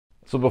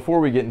So before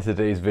we get into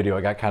today's video,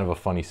 I got kind of a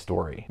funny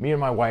story. Me and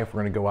my wife were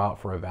gonna go out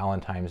for a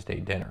Valentine's Day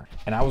dinner,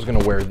 and I was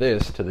gonna wear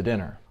this to the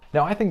dinner.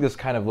 Now I think this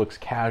kind of looks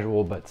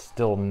casual, but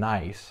still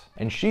nice,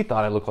 and she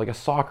thought I looked like a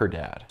soccer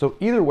dad. So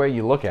either way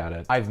you look at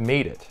it, I've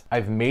made it.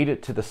 I've made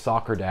it to the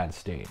soccer dad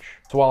stage.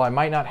 So while I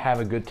might not have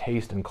a good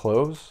taste in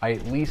clothes, I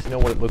at least know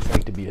what it looks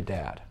like to be a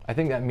dad. I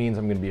think that means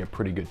I'm gonna be a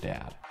pretty good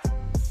dad.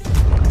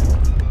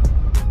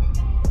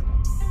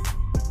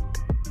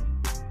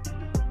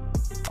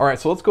 All right,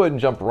 so let's go ahead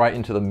and jump right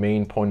into the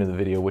main point of the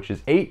video, which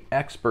is 8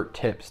 expert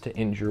tips to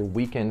end your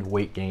weekend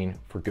weight gain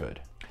for good.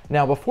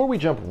 Now, before we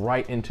jump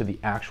right into the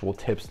actual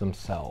tips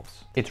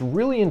themselves, it's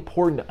really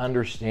important to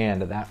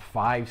understand that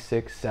 5,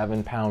 6,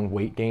 7 pound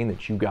weight gain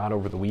that you got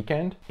over the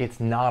weekend, it's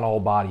not all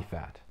body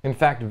fat. In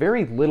fact,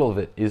 very little of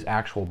it is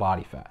actual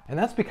body fat. And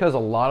that's because a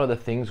lot of the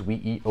things we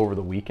eat over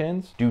the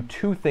weekends do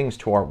 2 things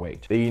to our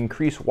weight. They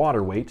increase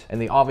water weight, and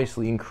they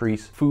obviously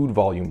increase food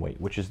volume weight,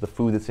 which is the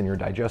food that's in your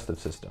digestive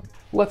system.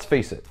 Let's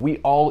face it, we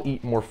all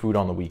eat more food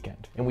on the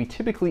weekend, and we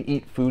typically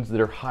eat foods that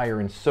are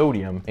higher in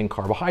sodium and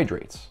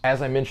carbohydrates.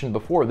 As I mentioned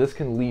before, this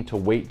can lead to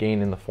weight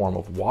gain in the form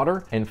of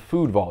water and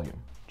food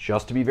volume.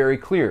 Just to be very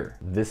clear,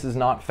 this is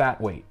not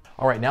fat weight.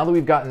 All right, now that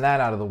we've gotten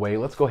that out of the way,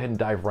 let's go ahead and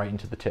dive right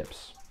into the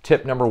tips.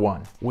 Tip number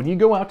 1, when you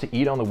go out to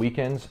eat on the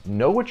weekends,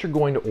 know what you're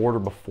going to order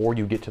before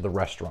you get to the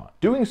restaurant.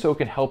 Doing so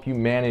can help you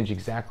manage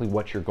exactly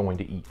what you're going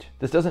to eat.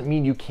 This doesn't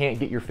mean you can't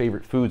get your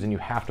favorite foods and you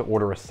have to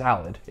order a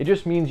salad. It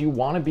just means you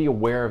want to be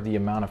aware of the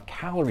amount of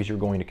calories you're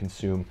going to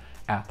consume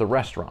at the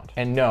restaurant.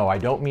 And no, I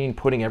don't mean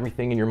putting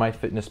everything in your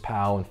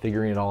MyFitnessPal and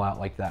figuring it all out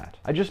like that.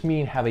 I just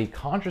mean have a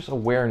conscious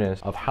awareness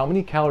of how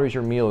many calories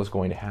your meal is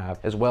going to have,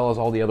 as well as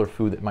all the other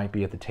food that might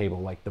be at the table,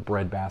 like the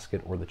bread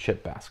basket or the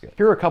chip basket.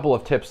 Here are a couple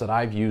of tips that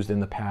I've used in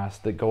the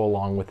past that go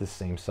along with this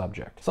same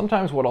subject.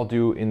 Sometimes what I'll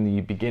do in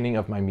the beginning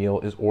of my meal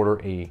is order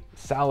a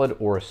salad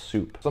or a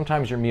soup.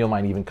 Sometimes your meal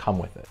might even come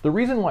with it. The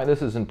reason why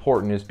this is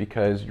important is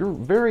because you're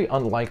very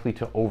unlikely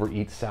to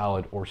overeat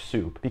salad or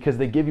soup because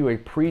they give you a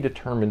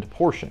predetermined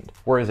portion.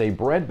 Whereas a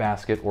bread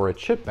basket or a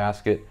chip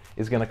basket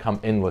is gonna come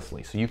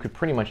endlessly. So you could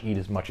pretty much eat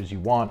as much as you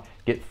want,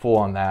 get full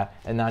on that,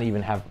 and not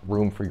even have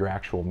room for your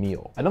actual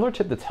meal. Another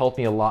tip that's helped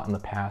me a lot in the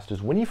past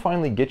is when you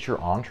finally get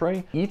your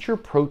entree, eat your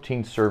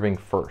protein serving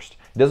first.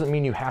 It doesn't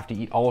mean you have to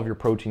eat all of your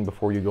protein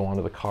before you go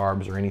onto the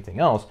carbs or anything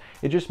else.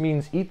 It just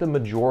means eat the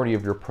majority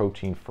of your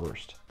protein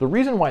first. The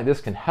reason why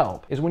this can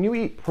help is when you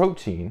eat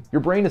protein,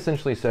 your brain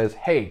essentially says,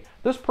 hey,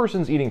 this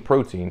person's eating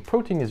protein.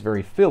 Protein is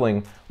very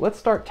filling. Let's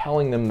start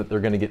telling them that they're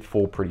gonna get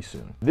full pretty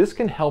soon. This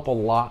can help a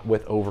lot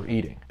with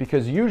overeating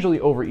because usually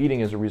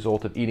overeating is a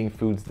result of eating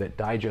foods that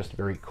digest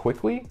very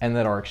quickly and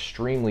that are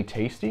extremely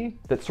tasty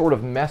that sort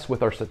of mess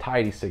with our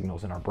satiety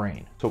signals in our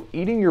brain. So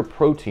eating your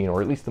protein,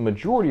 or at least the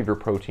majority of your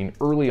protein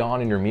early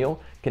on in your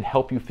meal, can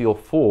help you feel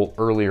full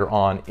earlier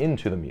on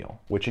into the meal,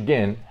 which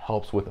again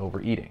helps with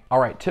overeating. All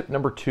right, tip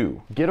number 2,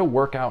 get a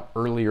workout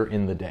earlier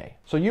in the day.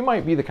 So you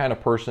might be the kind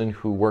of person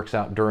who works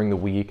out during the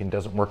week and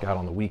doesn't work out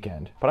on the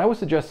weekend, but I would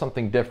suggest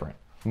something different.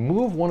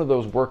 Move one of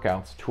those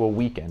workouts to a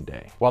weekend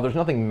day. While there's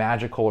nothing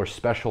magical or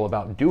special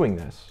about doing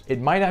this, it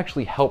might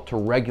actually help to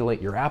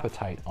regulate your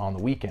appetite on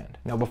the weekend.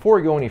 Now, before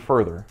we go any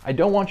further, I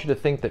don't want you to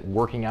think that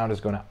working out is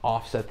going to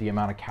offset the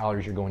amount of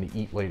calories you're going to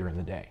eat later in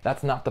the day.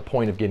 That's not the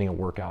point of getting a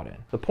workout in.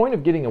 The point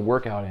of getting a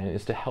workout in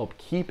is to help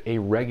keep a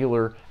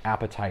regular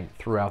appetite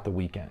throughout the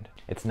weekend.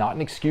 It's not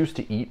an excuse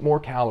to eat more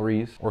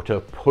calories or to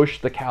push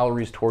the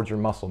calories towards your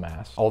muscle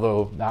mass,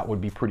 although that would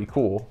be pretty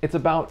cool. It's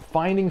about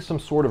finding some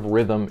sort of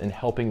rhythm and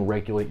helping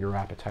regulate your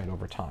appetite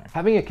over time.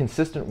 Having a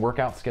consistent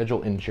workout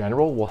schedule in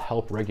general will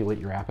help regulate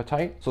your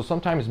appetite, so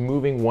sometimes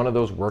moving one of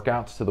those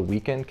workouts to the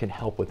weekend can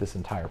help with this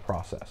entire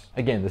process.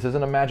 Again, this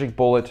isn't a magic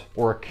bullet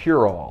or a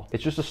cure-all.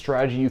 It's just a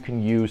strategy you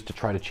can use to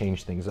try to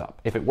change things up.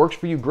 If it works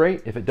for you,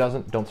 great. If it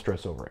doesn't, don't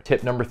stress over it.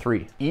 Tip number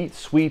 3, eat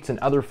sweets and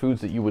other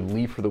foods that you would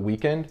leave for the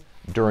weekend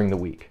during the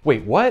week.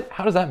 Wait, what?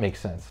 How does that make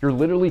sense? You're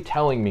literally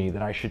telling me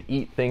that I should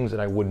eat things that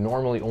I would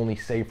normally only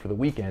save for the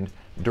weekend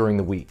during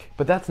the week.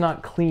 But that's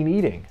not clean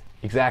eating.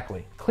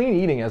 Exactly. Clean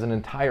eating as an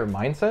entire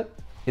mindset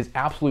is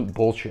absolute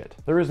bullshit.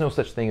 There is no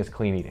such thing as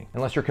clean eating,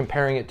 unless you're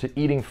comparing it to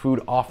eating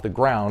food off the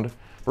ground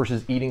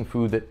versus eating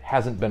food that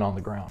hasn't been on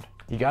the ground.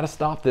 You gotta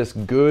stop this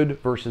good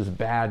versus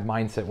bad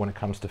mindset when it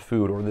comes to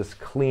food, or this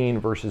clean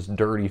versus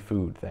dirty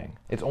food thing.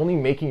 It's only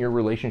making your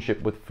relationship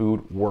with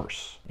food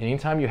worse.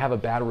 Anytime you have a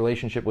bad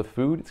relationship with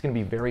food, it's gonna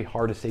be very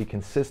hard to stay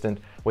consistent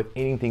with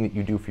anything that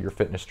you do for your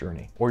fitness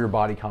journey or your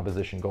body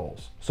composition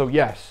goals. So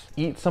yes,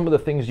 eat some of the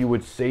things you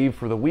would save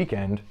for the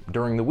weekend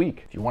during the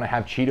week. If you wanna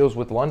have Cheetos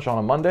with lunch on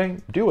a Monday,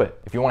 do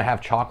it. If you wanna have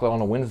chocolate on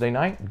a Wednesday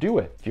night, do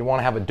it. If you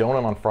wanna have a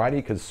donut on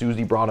Friday because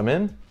Susie brought them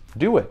in,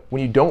 do it.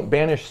 When you don't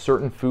banish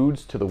certain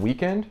foods to the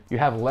weekend, you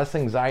have less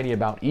anxiety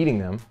about eating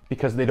them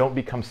because they don't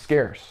become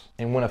scarce.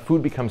 And when a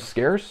food becomes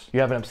scarce, you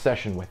have an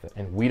obsession with it,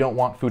 and we don't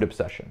want food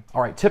obsession.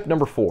 All right, tip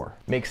number 4,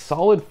 make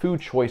solid food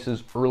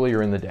choices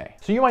earlier in the day.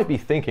 So you might be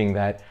thinking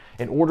that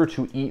in order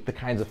to eat the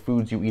kinds of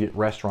foods you eat at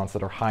restaurants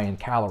that are high in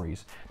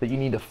calories, that you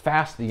need to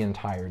fast the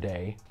entire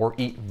day or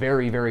eat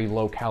very, very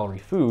low calorie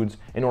foods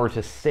in order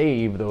to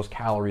save those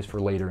calories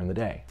for later in the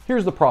day.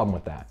 Here's the problem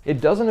with that.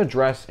 It doesn't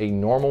address a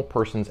normal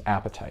person's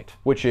appetite,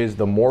 which is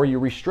the more you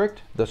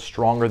restrict, the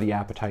stronger the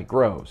appetite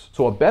grows.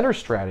 So a better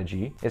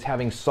strategy is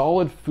having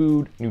solid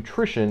food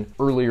nutrition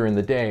earlier in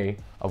the day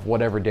of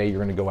whatever day you're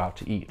gonna go out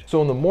to eat. So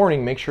in the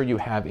morning, make sure you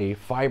have a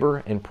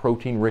fiber and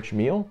protein rich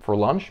meal. For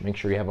lunch, make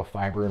sure you have a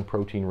fiber and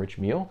protein rich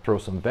meal. Throw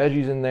some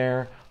veggies in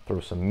there, throw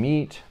some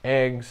meat,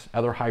 eggs,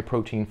 other high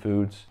protein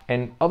foods,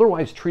 and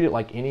otherwise treat it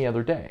like any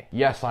other day.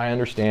 Yes, I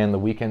understand the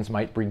weekends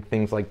might bring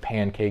things like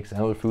pancakes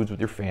and other foods with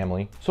your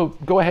family, so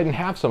go ahead and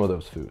have some of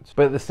those foods.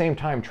 But at the same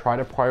time, try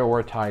to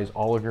prioritize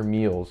all of your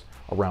meals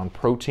around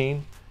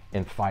protein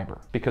and fiber,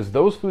 because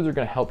those foods are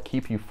going to help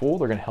keep you full.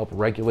 They're going to help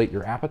regulate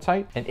your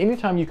appetite. And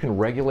anytime you can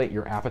regulate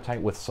your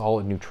appetite with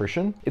solid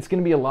nutrition, it's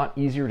going to be a lot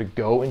easier to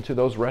go into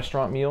those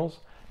restaurant meals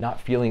not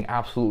feeling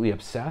absolutely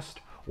obsessed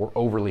or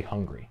overly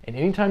hungry. And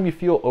anytime you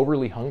feel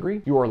overly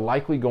hungry, you are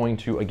likely going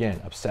to, again,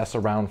 obsess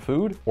around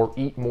food or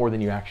eat more than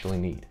you actually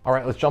need. All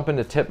right, let's jump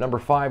into tip number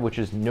 5, which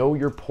is know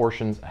your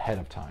portions ahead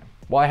of time.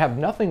 While I have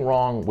nothing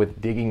wrong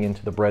with digging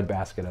into the bread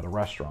basket at a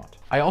restaurant,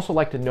 I also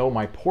like to know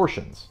my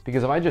portions,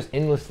 because if I just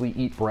endlessly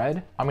eat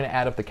bread, I'm gonna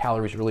add up the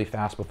calories really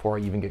fast before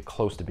I even get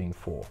close to being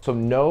full. So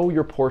know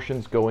your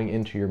portions going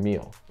into your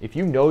meal. If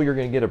you know you're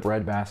gonna get a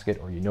bread basket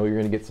or you know you're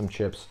gonna get some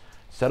chips,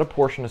 set a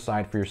portion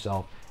aside for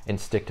yourself and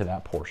stick to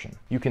that portion.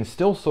 You can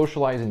still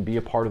socialize and be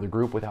a part of the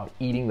group without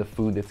eating the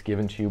food that's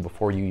given to you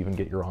before you even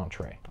get your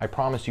entree. I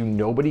promise you,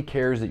 nobody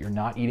cares that you're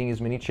not eating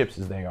as many chips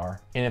as they are.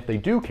 And if they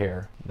do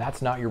care,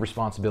 that's not your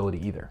responsibility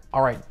either.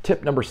 All right,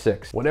 tip number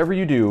 6, whatever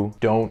you do,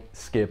 don't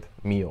skip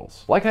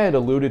meals. Like I had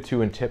alluded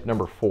to in tip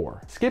number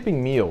 4,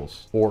 skipping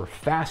meals, or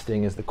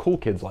fasting as the cool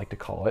kids like to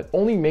call it,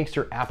 only makes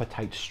your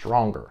appetite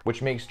stronger,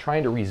 which makes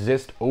trying to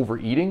resist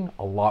overeating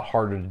a lot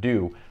harder to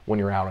do when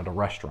you're out at a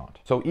restaurant.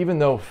 So even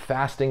though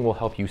fasting will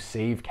help you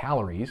save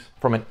calories,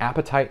 from an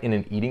appetite and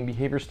an eating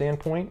behavior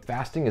standpoint,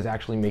 fasting is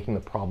actually making the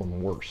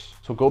problem worse.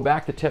 So go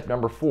back to tip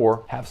number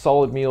 4, have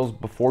solid meals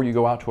before you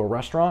go out to a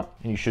restaurant,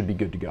 and you should be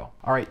good to go.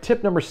 All right,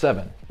 tip number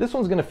 7. This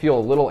one's gonna feel a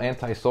little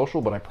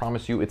antisocial, but I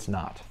promise you it's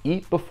not.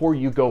 Eat before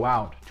you go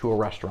out to a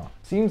restaurant.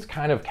 Seems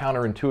kind of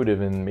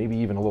counterintuitive and maybe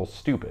even a little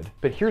stupid,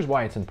 but here's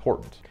why it's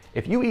important.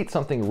 If you eat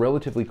something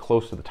relatively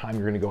close to the time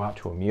you're gonna go out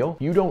to a meal,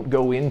 you don't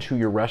go into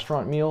your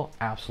restaurant meal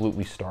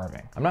absolutely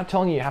starving. I'm not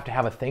telling you you have to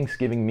have a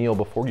Thanksgiving meal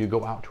before you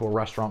go out to a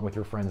restaurant with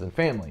your friends and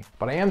family,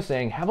 but I am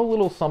saying have a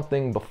little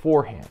something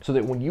beforehand so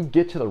that when you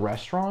get to the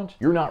restaurant,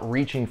 you're not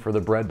reaching for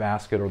the bread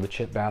basket or the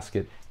chip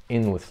basket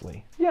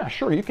endlessly. Yeah,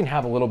 sure, you can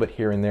have a little bit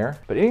here and there,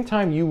 but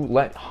anytime you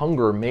let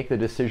hunger make the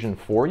decision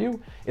for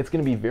you, it's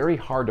gonna be very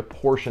hard to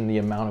portion the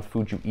amount of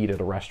food you eat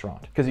at a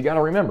restaurant. Because you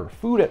gotta remember,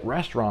 food at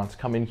restaurants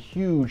come in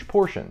huge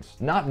portions,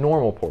 not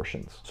normal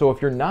portions. So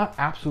if you're not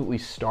absolutely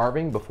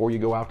starving before you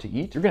go out to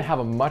eat, you're gonna have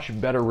a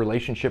much better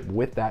relationship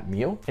with that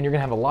meal, and you're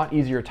gonna have a lot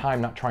easier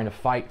time not trying to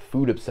fight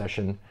food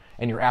obsession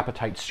and your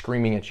appetite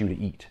screaming at you to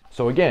eat.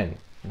 So again,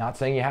 not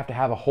saying you have to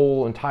have a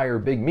whole entire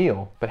big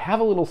meal, but have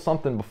a little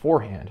something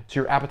beforehand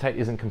so your appetite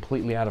isn't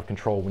completely out of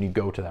control when you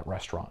go to that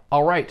restaurant.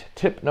 All right,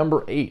 tip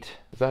number 8.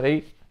 Is that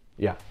 8?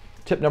 Yeah.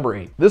 Tip number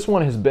 8. This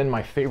one has been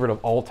my favorite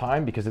of all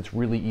time because it's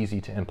really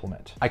easy to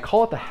implement. I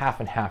call it the half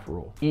and half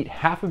rule. Eat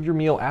half of your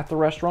meal at the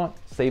restaurant,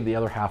 save the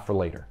other half for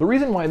later. The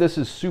reason why this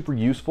is super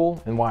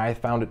useful and why I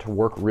found it to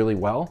work really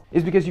well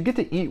is because you get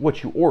to eat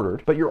what you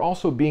ordered, but you're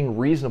also being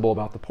reasonable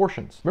about the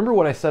portions. Remember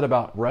what I said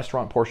about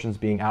restaurant portions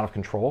being out of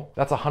control?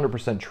 That's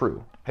 100%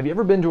 true. Have you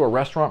ever been to a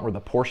restaurant where the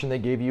portion they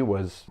gave you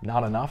was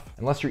not enough?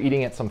 Unless you're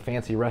eating at some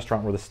fancy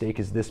restaurant where the steak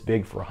is this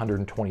big for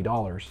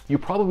 $120, you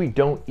probably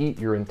don't eat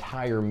your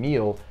entire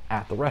meal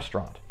at the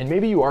restaurant. And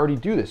maybe you already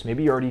do this.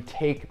 Maybe you already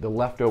take the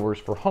leftovers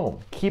for home.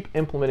 Keep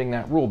implementing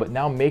that rule, but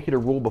now make it a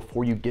rule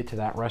before you get to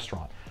that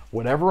restaurant.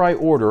 Whatever I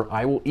order,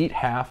 I will eat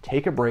half,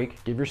 take a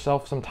break, give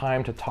yourself some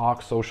time to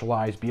talk,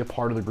 socialize, be a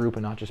part of the group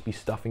and not just be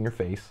stuffing your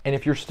face. And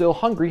if you're still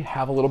hungry,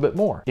 have a little bit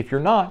more. If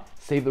you're not,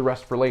 save the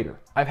rest for later.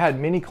 I've had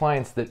many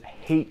clients that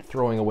hate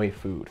throwing away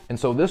food. And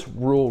so this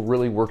rule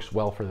really works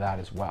well for that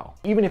as well.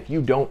 Even if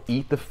you don't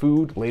eat the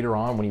food later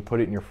on when you put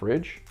it in your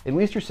fridge, at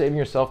least you're saving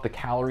yourself the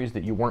calories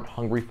that you weren't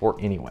hungry for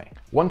anyway.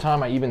 One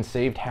time I even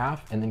saved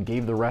half and then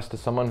gave the rest to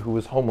someone who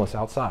was homeless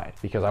outside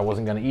because I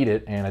wasn't gonna eat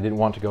it and I didn't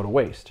want to go to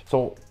waste.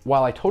 So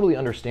while I totally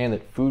understand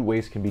that food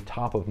waste can be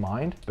top of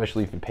mind,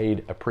 especially if you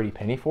paid a pretty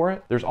penny for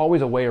it, there's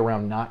always a way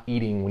around not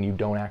eating when you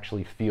don't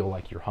actually feel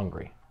like you're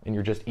hungry and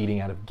you're just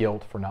eating out of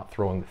guilt for not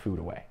throwing the food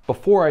away.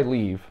 Before I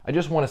leave, I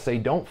just want to say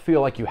don't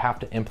feel like you have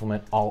to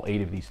implement all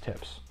 8 of these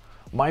tips.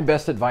 My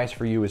best advice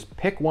for you is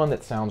pick one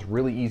that sounds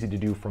really easy to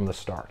do from the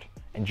start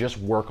and just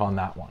work on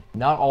that one.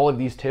 Not all of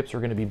these tips are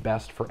going to be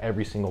best for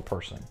every single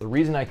person. The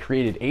reason I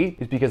created 8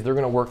 is because they're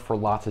going to work for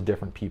lots of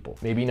different people.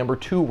 Maybe number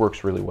 2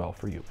 works really well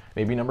for you.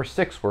 Maybe number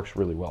 6 works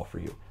really well for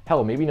you.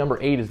 Hell, maybe number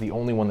 8 is the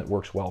only one that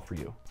works well for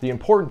you. The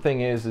important thing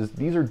is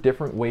these are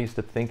different ways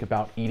to think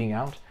about eating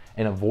out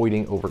and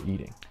avoiding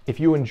overeating. If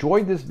you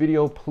enjoyed this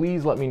video,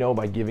 please let me know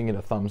by giving it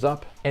a thumbs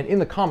up. And in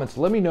the comments,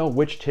 let me know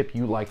which tip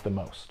you like the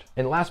most.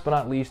 And last but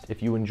not least,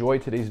 if you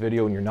enjoyed today's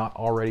video and you're not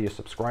already a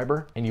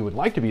subscriber and you would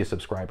like to be a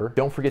subscriber,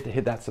 don't forget to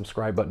hit that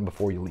subscribe button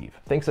before you leave.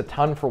 Thanks a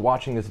ton for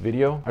watching this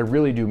video. I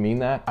really do mean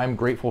that. I'm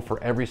grateful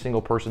for every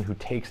single person who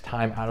takes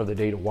time out of the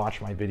day to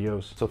watch my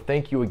videos. So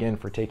thank you again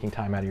for taking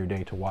time out of your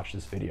day to watch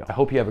this video. I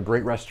hope you have a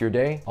great rest of your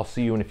day. I'll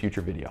see you in a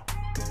future video.